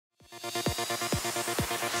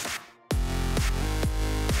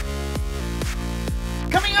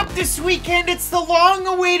This weekend, it's the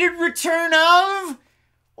long-awaited return of,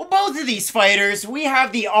 well, both of these fighters. We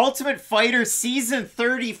have the Ultimate Fighter Season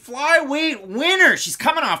 30 flyweight winner. She's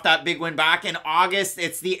coming off that big win back in August.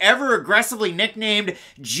 It's the ever-aggressively nicknamed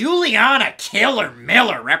Juliana Killer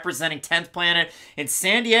Miller, representing 10th Planet in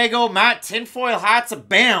San Diego. Matt, tinfoil hats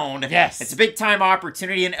abound. Yes. It's a big-time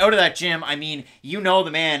opportunity, and out of that gym, I mean, you know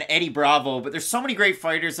the man, Eddie Bravo, but there's so many great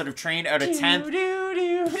fighters that have trained out of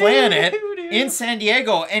 10th Planet in San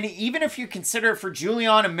Diego. And even if you consider it for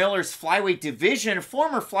Juliana Miller's flyweight division,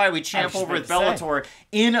 former flyweight champ over at Bellator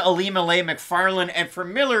in Alimale McFarlane. And for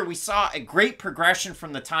Miller, we saw a great progression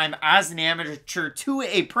from the time as an amateur to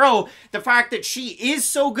a pro. The fact that she is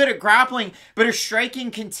so good at grappling, but her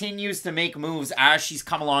striking continues to make moves as she's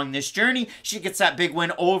come along this journey. She gets that big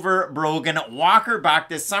win over Brogan Walker back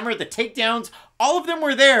this summer. The takedowns, all of them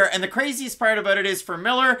were there, and the craziest part about it is for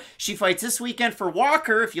Miller, she fights this weekend. For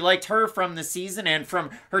Walker, if you liked her from the season and from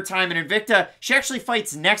her time in Invicta, she actually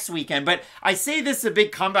fights next weekend. But I say this is a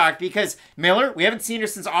big comeback because Miller, we haven't seen her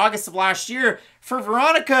since August of last year. For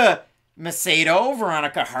Veronica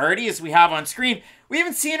Hardy, as we have on screen, we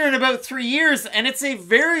haven't seen her in about 3 years, and it's a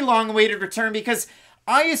very long-awaited return because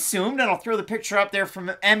I assumed, and I'll throw the picture up there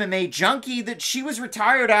from MMA Junkie, that she was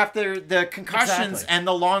retired after the concussions and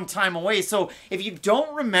the long time away. So if you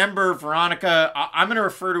don't remember Veronica, I'm going to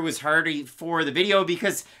refer to as Hardy for the video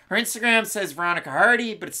because her Instagram says Veronica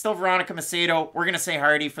Hardy, but it's still Veronica Macedo. We're going to say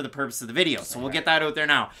Hardy for the purpose of the video. So we'll get that out there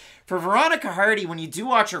now. For Veronica Hardy, when you do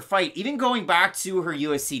watch her fight, even going back to her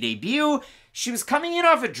UFC debut, she was coming in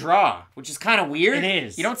off a draw, which is kind of weird. It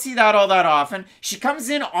is. You don't see that all that often. She comes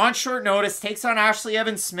in on short notice, takes on Ashley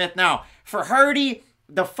Evans-Smith. Now, for Hardy,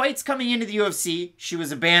 the fights coming into the UFC, she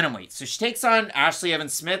was a bantamweight. So she takes on Ashley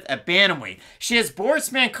Evans-Smith at bantamweight. She has Boris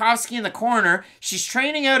Mankowski in the corner. She's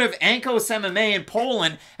training out of Ankos MMA in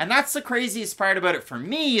Poland. And that's the craziest part about it for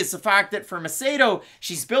me, is the fact that for Macedo,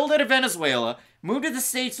 she's billed out of Venezuela, moved to the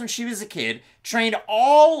States when she was a kid, trained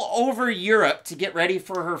all over Europe to get ready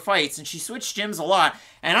for her fights, and she switched gyms a lot,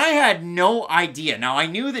 and I had no idea. Now, I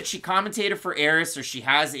knew that she commentated for Eris, or she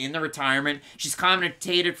has in the retirement. She's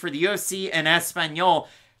commentated for the UFC and Espanol,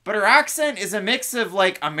 but her accent is a mix of,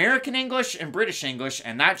 like, American English and British English,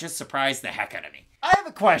 and that just surprised the heck out of me. I have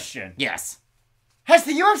a question. Yes. Has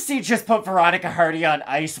the UFC just put Veronica Hardy on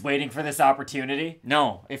ice waiting for this opportunity?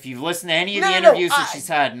 No. If you've listened to any of the interviews that she's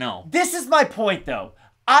had, no. This is my point, though.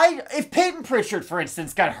 If Peyton Pritchard, for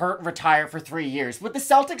instance, got hurt and retired for 3 years, would the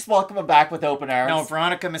Celtics welcome him back with open arms? No,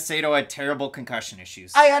 Veronica Macedo had terrible concussion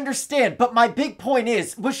issues. I understand, but my big point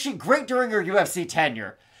is, was she great during her UFC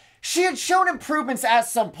tenure? She had shown improvements at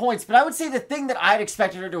some points, but I would say the thing that I had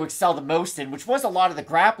expected her to excel the most in, which was a lot of the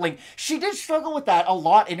grappling, she did struggle with that a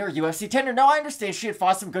lot in her UFC tenure. Now, I understand she had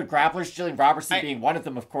fought some good grapplers, Jillian Robertson being one of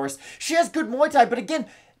them, of course. She has good Muay Thai, but again,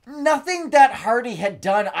 nothing that Hardy had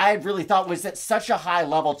done I really thought was at such a high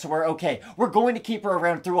level to where, okay, we're going to keep her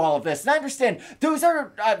around through all of this. And I understand those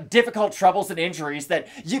are difficult troubles and injuries that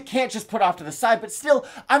you can't just put off to the side, but still,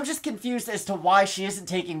 I'm just confused as to why she isn't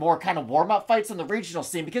taking more kind of warm-up fights on the regional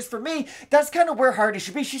scene, because for me, that's kind of where Hardy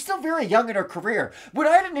should be. She's still very young in her career. When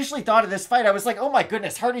I had initially thought of this fight, I was like, oh my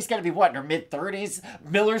goodness, Hardy's got to be, what, in her mid-30s?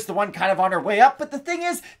 Miller's the one kind of on her way up, but the thing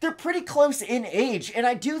is, they're pretty close in age, and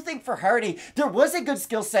I do think for Hardy, there was a good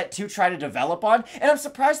skill set to try to develop on, and I'm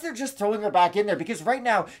surprised they're just throwing her back in there, because right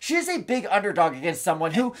now she is a big underdog against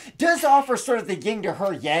someone who does offer sort of the yin to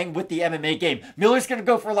her yang with the MMA game. Miller's going to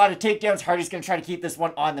go for a lot of takedowns. Hardy's going to try to keep this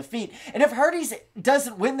one on the feet, and if Hardy's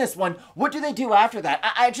doesn't win this one, what do they do after that?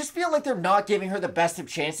 I just feel like they're not giving her the best of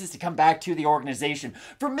chances to come back to the organization.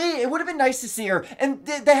 For me, it would have been nice to see her, and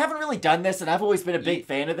they haven't really done this, and I've always been a big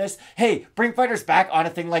fan of this. Hey, bring fighters back on a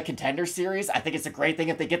thing like Contender Series. I think it's a great thing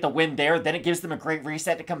if they get the win there, then it gives them a great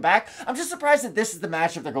reset to come back. I'm just surprised that this is the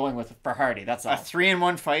matchup they're going with for Hardy, that's all. A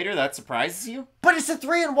 3-1 fighter, that surprises you? But it's a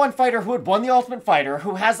 3-1 fighter who had won the Ultimate Fighter,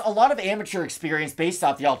 who has a lot of amateur experience based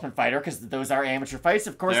off the Ultimate Fighter, because those are amateur fights,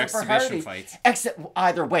 of course. They're for exhibition Hardy, fights. Except,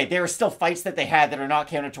 either way, there are still fights that they had that are not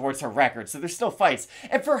counted towards her record, so there's still fights.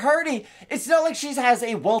 And for Hardy, it's not like she has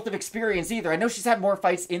a wealth of experience either. I know she's had more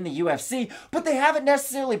fights in the UFC, but they haven't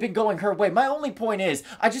necessarily been going her way. My only point is,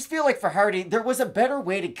 I just feel like for Hardy, there was a better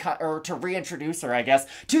way to cut, or to reintroduce her, I guess,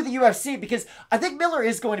 to the UFC, because I think Miller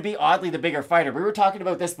is going to be oddly the bigger fighter. We were talking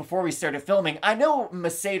about this before we started filming. I know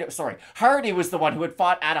Hardy was the one who had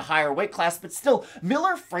fought at a higher weight class, but still,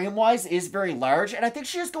 Miller frame-wise is very large, and I think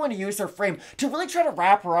she is going to use her frame to really try to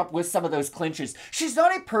wrap her up with some of those clinches. She's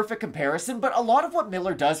not a perfect comparison, but a lot of what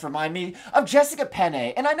Miller does remind me of Jessica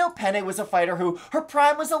Penne, and I know Penne was a fighter who, her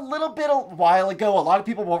prime was a little bit a while ago. A lot of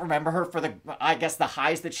people won't remember her for the, I guess, the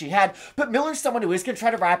highs that she had, but Miller's someone who is going to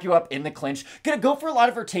try to wrap you up in the clinch, going to go for a lot lot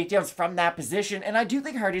of her takedowns from that position, and I do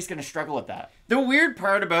think Hardy's going to struggle with that. The weird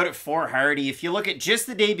part about it for Hardy, if you look at just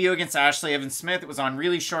the debut against Ashley Evans-Smith, it was on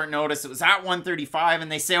really short notice. It was at 135,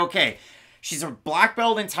 and they say, okay, she's a black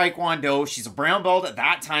belt in Taekwondo. She's a brown belt at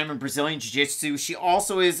that time in Brazilian Jiu-Jitsu. She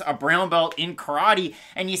also is a brown belt in karate,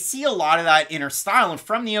 and you see a lot of that in her style. And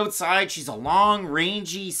from the outside, she's a long,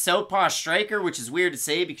 rangy southpaw striker, which is weird to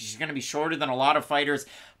say because she's going to be shorter than a lot of fighters,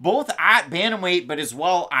 both at bantamweight, but as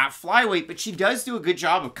well at flyweight. But she does do a good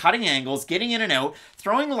job of cutting angles, getting in and out,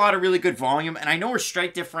 throwing a lot of really good volume. And I know her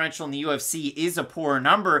strike differential in the UFC is a poor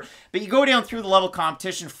number, but you go down through the level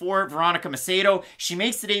competition for Veronica Macedo. She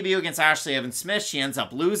makes the debut against Ashley Evans-Smith. She ends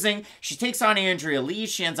up losing. She takes on Andrea Lee.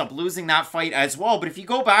 She ends up losing that fight as well. But if you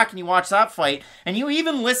go back and you watch that fight, and you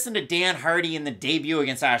even listen to Dan Hardy in the debut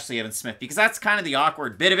against Ashley Evans-Smith, because that's kind of the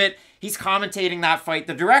awkward bit of it. He's commentating that fight.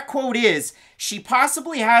 The direct quote is, she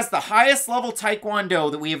possibly has the highest level Taekwondo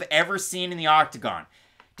that we have ever seen in the octagon.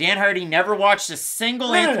 Dan Hardy never watched a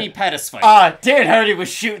single Anthony Pettis fight. Dan Hardy was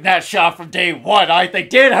shooting that shot from day one. I think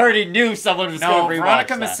Dan Hardy knew someone was going to rewatch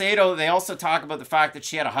Veronica that. Macedo, they also talk about the fact that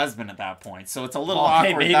she had a husband at that point, so it's a little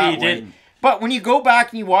awkward maybe that he way. didn't. But when you go back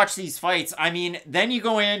and you watch these fights, I mean, then you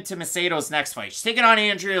go into Macedo's next fight. She's taking on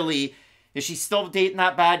Andrea Lee. Is she still dating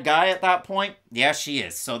that bad guy at that point? Yes, she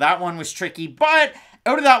is. So that one was tricky. But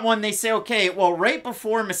out of that one, they say, okay, well, right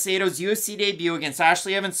before Macedo's UFC debut against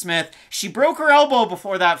Ashley Evans-Smith, she broke her elbow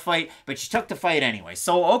before that fight, but she took the fight anyway.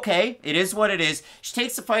 So, okay, it is what it is. She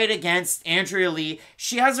takes the fight against Andrea Lee.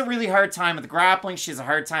 She has a really hard time with the grappling. She has a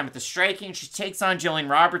hard time with the striking. She takes on Jillian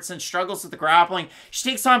Robertson, struggles with the grappling. She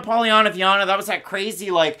takes on Polyana Viana. That was that crazy,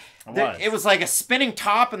 like, it was like a spinning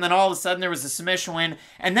top, and then all of a sudden there was a submission win.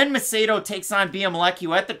 And then Macedo takes on Bia Malek,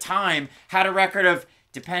 who at the time had a record of,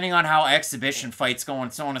 depending on how exhibition fights go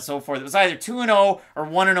and so on and so forth, it was either 2-0 or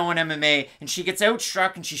 1-0 in MMA, and she gets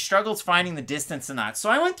outstruck and she struggles finding the distance in that. So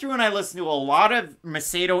I went through and I listened to a lot of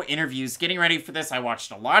Macedo interviews getting ready for this. I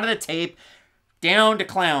watched a lot of the tape down to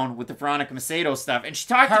clown with the Veronica Macedo stuff, and she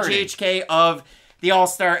talked to JHK of the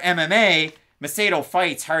All-Star MMA. Macedo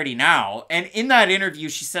fights Hardy now, and in that interview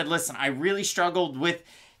she said, listen, I really struggled with,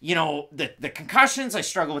 you know, the concussions. I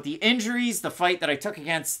struggled with the injuries. The fight that I took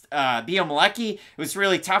against Bia Malecki, it was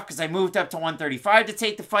really tough because I moved up to 135 to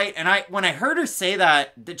take the fight. And when I heard her say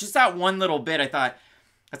that, just that one little bit, I thought,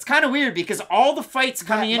 that's kind of weird because all the fights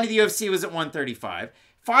coming into the UFC was at 135.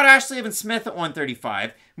 Fought Ashley Evans-Smith at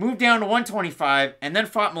 135, moved down to 125, and then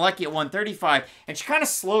fought Malecki at 135. And she kind of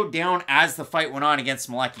slowed down as the fight went on against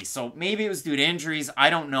Malecki. So maybe it was due to injuries.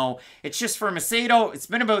 I don't know. It's just for Macedo, it's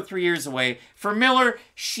been about 3 years away. For Miller,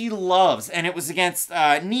 she loves, and it was against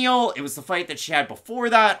Neal. It was the fight that she had before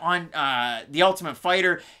that on The Ultimate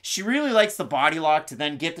Fighter. She really likes the body lock to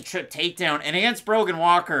then get the trip takedown. And against Brogan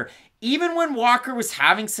Walker, even when Walker was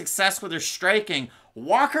having success with her striking,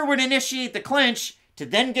 Walker would initiate the clinch to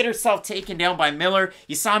then get herself taken down by Miller.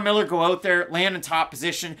 You saw Miller go out there, land in top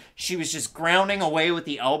position. She was just grounding away with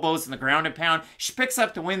the elbows and the ground and pound. She picks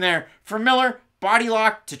up the win there. For Miller, body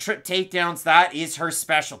lock to trip takedowns, that is her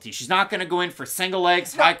specialty. She's not going to go in for single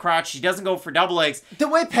legs, high crotch. She doesn't go for double legs. The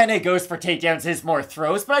way Penne goes for takedowns is more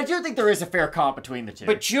throws, but I do think there is a fair comp between the two.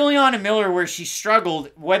 But Juliana Miller, where she struggled,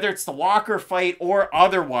 whether it's the Walker fight or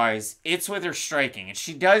otherwise, it's with her striking. And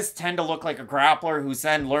she does tend to look like a grappler who's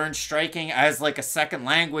then learned striking as like a second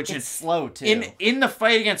language. It's slow, too. In the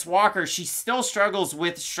fight against Walker, she still struggles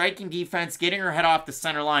with striking defense, getting her head off the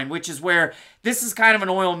center line, which is where this is kind of an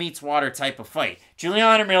oil meets water type of fight.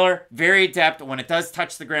 Juliana Miller, very adept when it does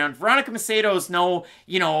touch the ground. Veronica Macedo's no,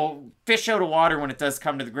 fish out of water when it does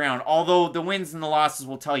come to the ground, although the wins and the losses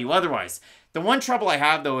will tell you otherwise. The one trouble I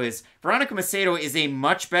have, though, is Veronica Macedo is a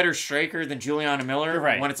much better striker than Juliana Miller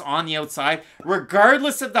when it's on the outside.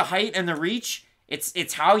 Regardless of the height and the reach,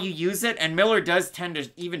 it's how you use it, and Miller does tend to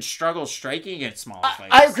even struggle striking against smaller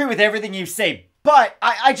fighters. I agree with everything you say, but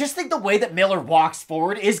I just think the way that Miller walks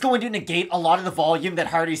forward is going to negate a lot of the volume that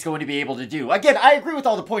Hardy's going to be able to do. Again, I agree with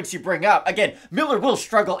all the points you bring up. Again, Miller will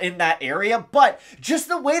struggle in that area, but just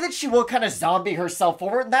the way that she will kind of zombie herself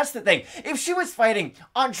forward, and that's the thing. If she was fighting,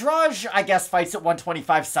 Andrade, I guess, fights at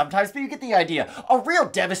 125 sometimes, but you get the idea. A real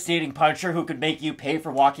devastating puncher who could make you pay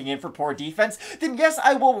for walking in for poor defense, then yes,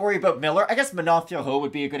 I will worry about Miller. I guess Manon Fiorot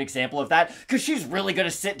would be a good example of that, because she's really going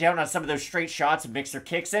to sit down on some of those straight shots and mix her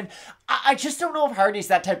kicks in. I just don't know if Hardy's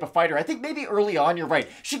that type of fighter. I think maybe early on, you're right.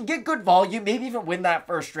 She can get good volume, maybe even win that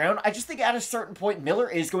first round. I just think at a certain point, Miller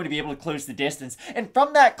is going to be able to close the distance. And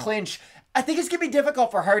from that clinch, I think it's going to be difficult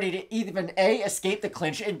for Hardy to even A, escape the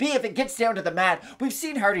clinch, and B, if it gets down to the mat, we've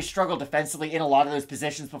seen Hardy struggle defensively in a lot of those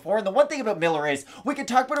positions before, and the one thing about Miller is, we can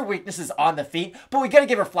talk about her weaknesses on the feet, but we got to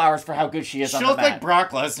give her flowers for how good she is on the mat. She looked like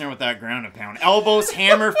Brock Lesnar with that ground and pound. Elbows,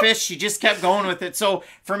 hammer fist, she just kept going with it. So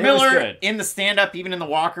for Miller, in the stand-up, even in the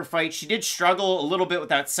Walker fight, she did struggle a little bit with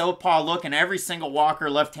that southpaw look, and every single Walker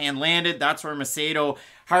left hand landed. That's where Macedo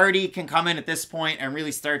Hardy can come in at this point and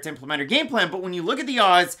really start to implement her game plan. But when you look at the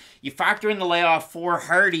odds, you factor in the layoff for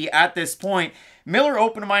Hardy at this point. Miller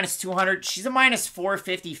open to -200. She's a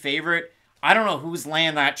 -450 favorite. I don't know who's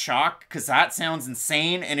laying that chalk because that sounds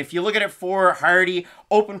insane. And if you look at it for Hardy,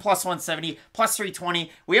 open +170, +320.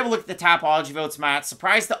 We have a look at the Tapology votes, Matt.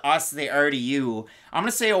 Surprise to us, they are to you. I'm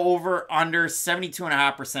going to say over under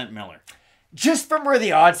 72.5% Miller. Just from where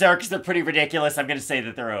the odds are, because they're pretty ridiculous, I'm going to say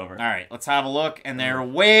that they're over. All right, let's have a look. And they're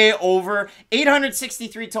way over.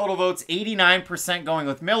 863 total votes, 89% going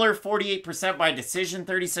with Miller, 48% by decision,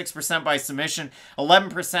 36% by submission,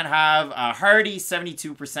 11% have Hardy,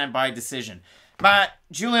 72% by decision. But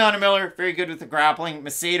Juliana Miller, very good with the grappling.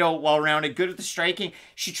 Macedo, well-rounded, good with the striking.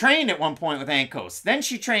 She trained at one point with Ankos. Then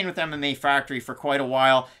she trained with MMA Factory for quite a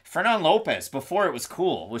while. Fernan Lopez, before it was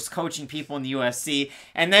cool, was coaching people in the UFC.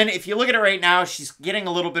 And then if you look at it right now, she's getting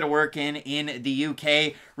a little bit of work in the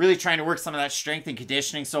UK, really trying to work some of that strength and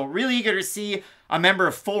conditioning. So really eager to see a member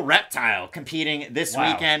of Full Reptile competing this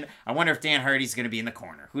weekend. I wonder if Dan Hardy's going to be in the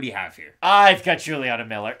corner. Who do you have here? I've got Juliana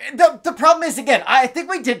Miller. The problem is, again, I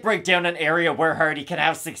think we did break down an area where Hardy can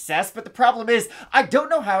have success, but the problem is, I don't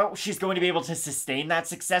know how she's going to be able to sustain that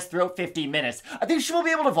success throughout 15 minutes. I think she will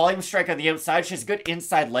be able to volume strike on the outside. She has a good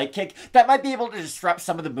inside leg kick. That might be able to disrupt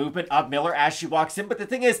some of the movement of Miller as she walks in, but the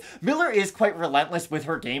thing is, Miller is quite relentless with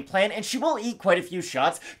her game plan, and she will eat quite a few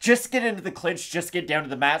shots. Just get into the clinch, just get down to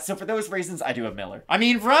the mat. So for those reasons, I do have Miller. I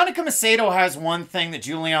mean, Veronica Macedo has one thing that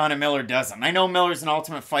Juliana Miller doesn't. I know Miller's an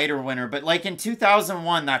Ultimate Fighter winner, but like in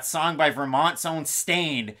 2001, that song by Vermont's own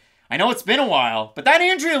Stained, I know it's been a while, but that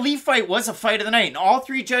Andrea Lee fight was a fight of the night, and all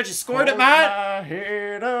three judges scored it, Matt.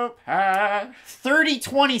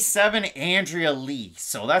 30-27 Andrea Lee.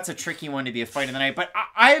 So that's a tricky one to be a fight of the night. But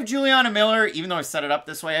I have Juliana Miller, even though I set it up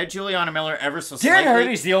this way, I have Juliana Miller ever so slightly. Dan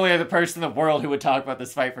Hardy's the only other person in the world who would talk about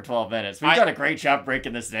this fight for 12 minutes. We've done a great job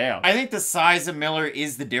breaking this down. I think the size of Miller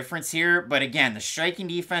is the difference here, but again, the striking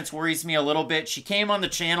defense worries me a little bit. She came on the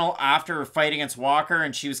channel after her fight against Walker,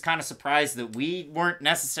 and she was kind of surprised that we weren't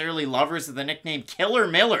necessarily lovers of the nickname Killer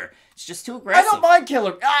Miller. It's just too aggressive. I don't mind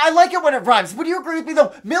Killer. I like it when it rhymes. Would you agree with me,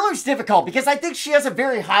 though? Miller's difficult because I think she has a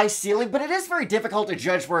very high ceiling, but it is very difficult to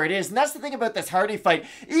judge where it is. And that's the thing about this Hardy fight.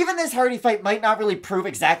 Even this Hardy fight might not really prove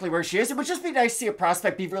exactly where she is. It would just be nice to see a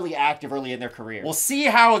prospect be really active early in their career. We'll see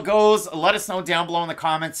how it goes. Let us know down below in the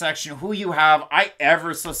comment section who you have. I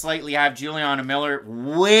ever so slightly have Juliana Miller.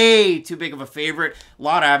 Way too big of a favorite. A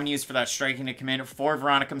lot of avenues for that striking to come in for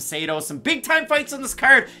Veronica Macedo. Some big-time fights on this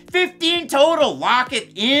card. 15 total. Lock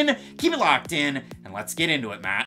it in. Keep it locked in, and let's get into it, Matt.